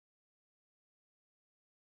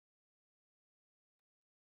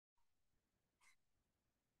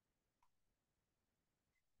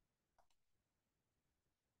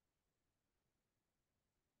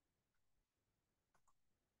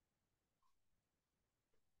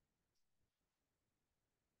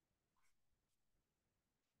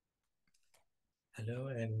Hello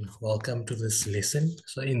and welcome to this lesson.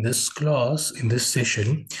 So in this class, in this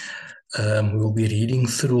session, we'll be reading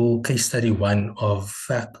through case study 1 of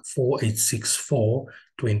FAC 4864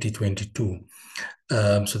 2022.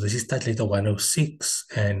 So this is title letter 106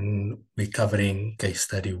 and we're covering case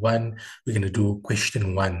study 1. We're going to do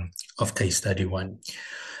question 1 of case study 1.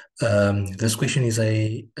 This question is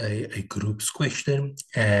a group's question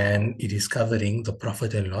and it is covering the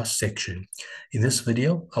profit and loss section. In this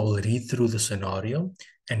video, I will read through the scenario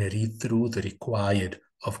and read through the required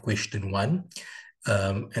of question 1.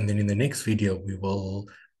 And then in the next video, we will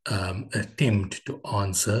attempt to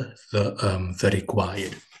answer the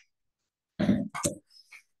required.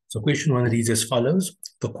 So question 1 reads as follows.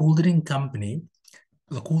 The Cooldrink Company,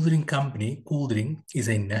 Cooldrink, is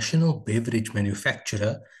a national beverage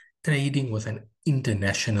manufacturer trading with an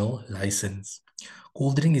international license.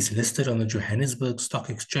 Cooldrink is listed on the Johannesburg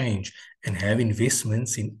Stock Exchange and have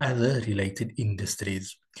investments in other related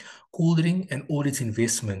industries. Cooldrink and all its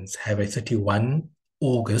investments have a 31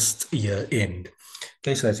 August year end.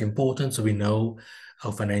 Okay, so that's important. So we know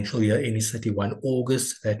our financial year end is 31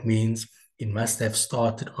 August. That means it must have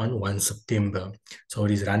started on 1 September. So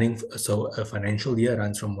it is running, so a financial year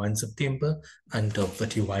runs from 1 September until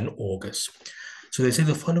 31 August. So they say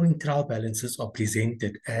the following trial balances are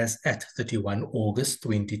presented as at 31 August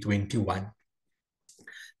 2021.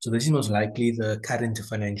 So this is most likely the current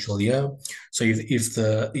financial year. So if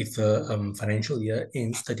the financial year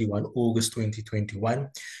ends 31 August 2021,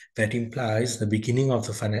 that implies the beginning of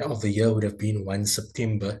the year would have been 1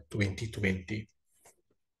 September 2020.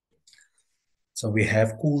 So we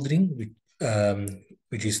have Cooldrink,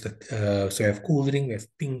 which is the so we have Cooldrink, we have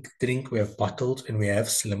Pink Drink, we have Bottles, and we have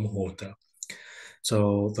Slim Water.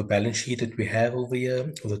 So the balance sheet that we have over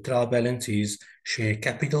here, or the trial balance, is share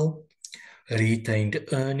capital, retained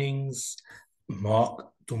earnings,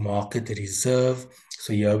 mark-to-market reserve.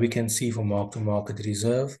 So here we can see for mark-to-market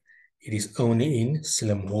reserve, it is only in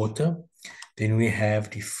Slim Water. Then we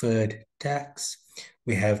have deferred tax,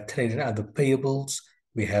 we have trade and other payables,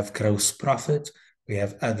 we have gross profit, we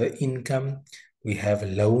have other income, we have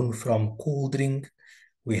loan from Cooldrink,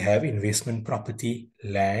 we have investment property,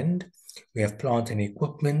 land, we have plant and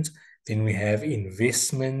equipment, then we have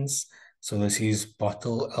investments. So this is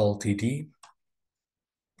Bottle Ltd.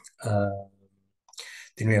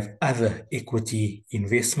 Then we have other equity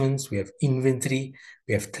investments, we have inventory,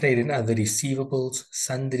 we have trade and other receivables,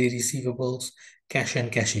 sundry receivables, cash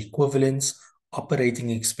and cash equivalents, operating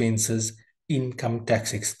expenses, income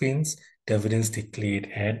tax expense, dividends declared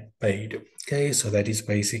and paid. Okay, so that is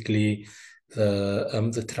basically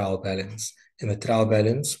the trial balance. And the trial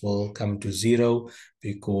balance will come to 0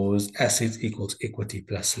 because assets equals equity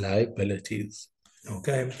plus liabilities.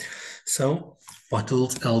 Okay, so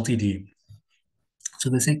Bottles Ltd.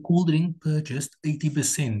 So they say Cooldrink purchased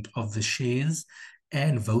 80% of the shares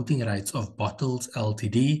and voting rights of Bottles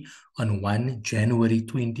Ltd on 1 January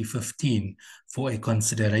 2015 for a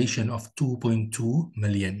consideration of 2.2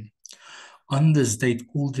 million. On this date,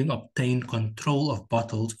 Cooldrink obtained control of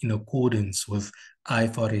Bottles in accordance with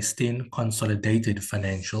IFRS 10 consolidated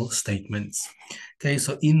financial statements. Okay,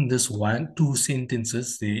 so in this two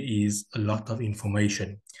sentences, there is a lot of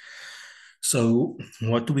information. So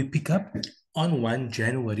what do we pick up? On 1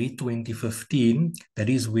 January 2015, that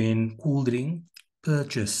is when Cooldrink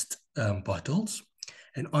purchased Bottles,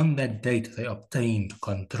 and on that date, they obtained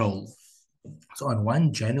control. So on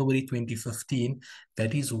 1 January 2015,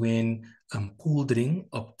 that is when Cooldrink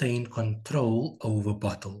obtained control over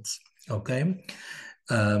Bottles, okay?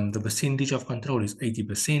 The percentage of control is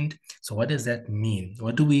 80%. So what does that mean?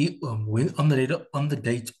 What do we, when on the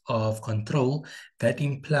date of control, that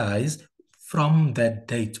implies from that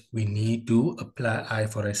date, we need to apply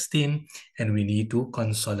IFRS 10 and we need to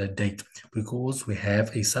consolidate because we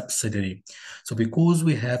have a subsidiary. So because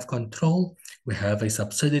we have control, we have a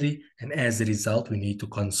subsidiary, and as a result, we need to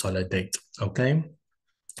consolidate, okay?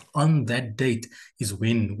 On that date is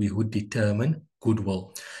when we would determine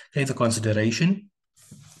goodwill. Okay, the consideration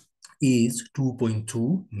is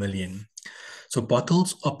 2.2 million. So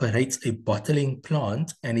Bottles operates a bottling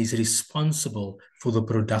plant and is responsible for the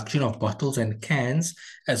production of bottles and cans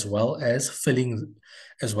as well as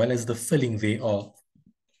the filling thereof.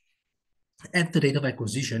 At the date of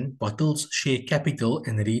acquisition, Bottles' share capital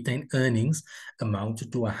and retained earnings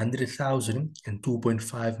amounted to 100,000 and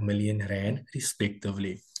 2.5 million rand,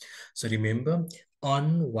 respectively. So remember,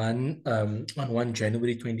 on 1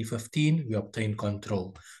 January 2015, we obtained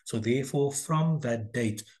control. So therefore, from that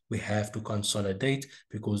date, we have to consolidate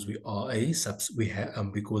because we are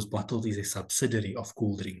because Bottles is a subsidiary of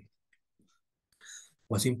Cooldrink.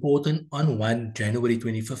 What's important, on 1 January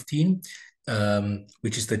 2015,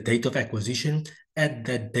 which is the date of acquisition. At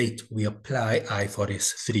that date, we apply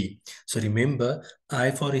IFRS 3. So remember,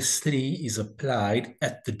 IFRS 3 is applied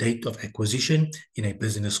at the date of acquisition in a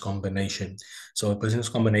business combination. So a business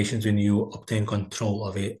combination is when you obtain control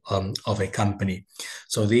of a company.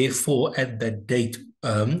 So therefore, at that date,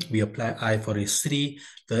 we apply IFRS 3.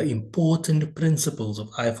 The important principles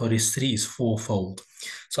of IFRS 3 is fourfold.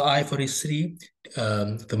 So IFRS 3,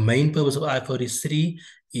 the main purpose of IFRS 3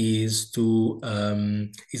 is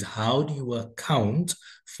how do you account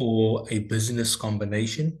for a business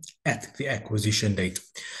combination at the acquisition date.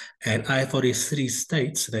 And IFRS 3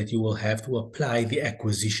 states that you will have to apply the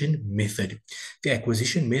acquisition method. The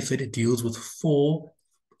acquisition method deals with four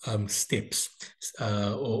steps,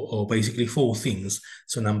 or basically four things.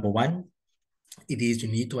 So number one, it is you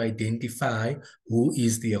need to identify who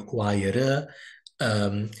is the acquirer,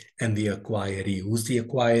 and the acquiree. Who's the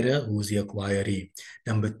acquirer? Who's the acquiree?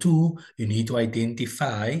 Number two, you need to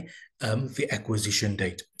identify the acquisition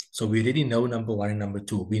date. So we already know number one and number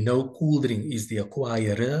two. We know Cooldrink is the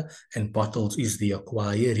acquirer and Bottles is the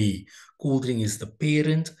acquiree. Cooldrink is the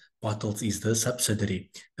parent, Bottles is the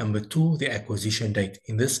subsidiary. Number two, the acquisition date.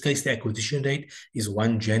 In this case, the acquisition date is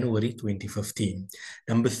 1 January 2015.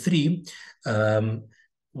 Number three,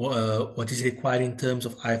 what is required in terms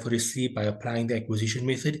of IFRS 3 by applying the acquisition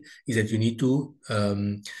method is that you need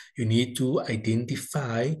to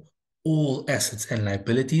identify all assets and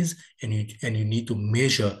liabilities, and you need to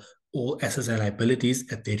measure all assets and liabilities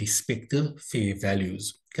at their respective fair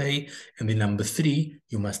values. Okay, and then number three,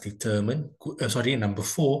 you must determine. Number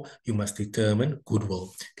four, you must determine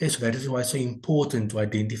goodwill. Okay, so that is why it's so important to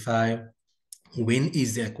identify when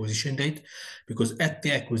is the acquisition date, because at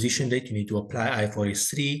the acquisition date, you need to apply IFRS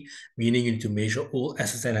 3, meaning you need to measure all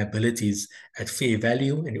assets and liabilities at fair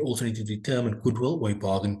value, and you also need to determine goodwill or a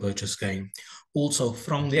bargain purchase gain. Also,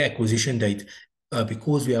 from the acquisition date,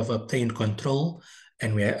 because we have obtained control,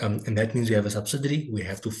 and that means we have a subsidiary, we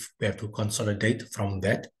have to consolidate from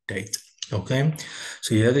that date. Okay,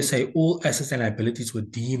 so here they say all assets and liabilities were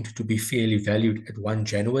deemed to be fairly valued at 1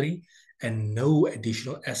 January, and no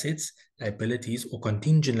additional assets, liabilities, or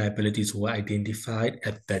contingent liabilities were identified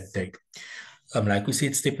at that date. Like we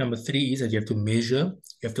said, step number three is that you have to measure,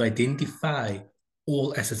 you have to identify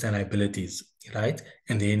all assets and liabilities, right?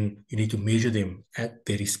 And then you need to measure them at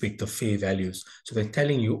their respective fair values. So they're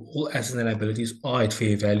telling you all assets and liabilities are at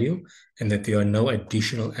fair value and that there are no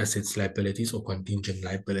additional assets, liabilities, or contingent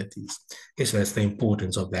liabilities. Okay, so that's the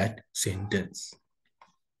importance of that sentence.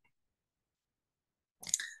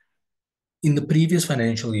 In the previous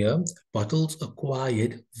financial year, Bottles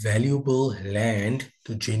acquired valuable land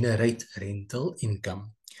to generate rental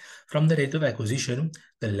income. From the date of acquisition,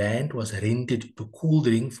 the land was rented to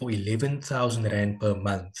Cooldrink for 11,000 Rand per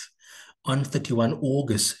month. On 31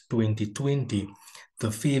 August 2020, the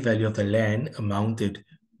fair value of the land amounted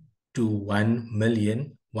to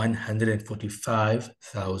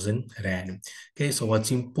 1,145,000 Rand. Okay, so what's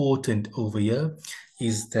important over here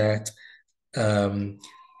is that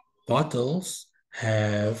Bottles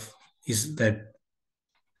give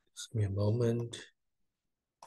me a moment.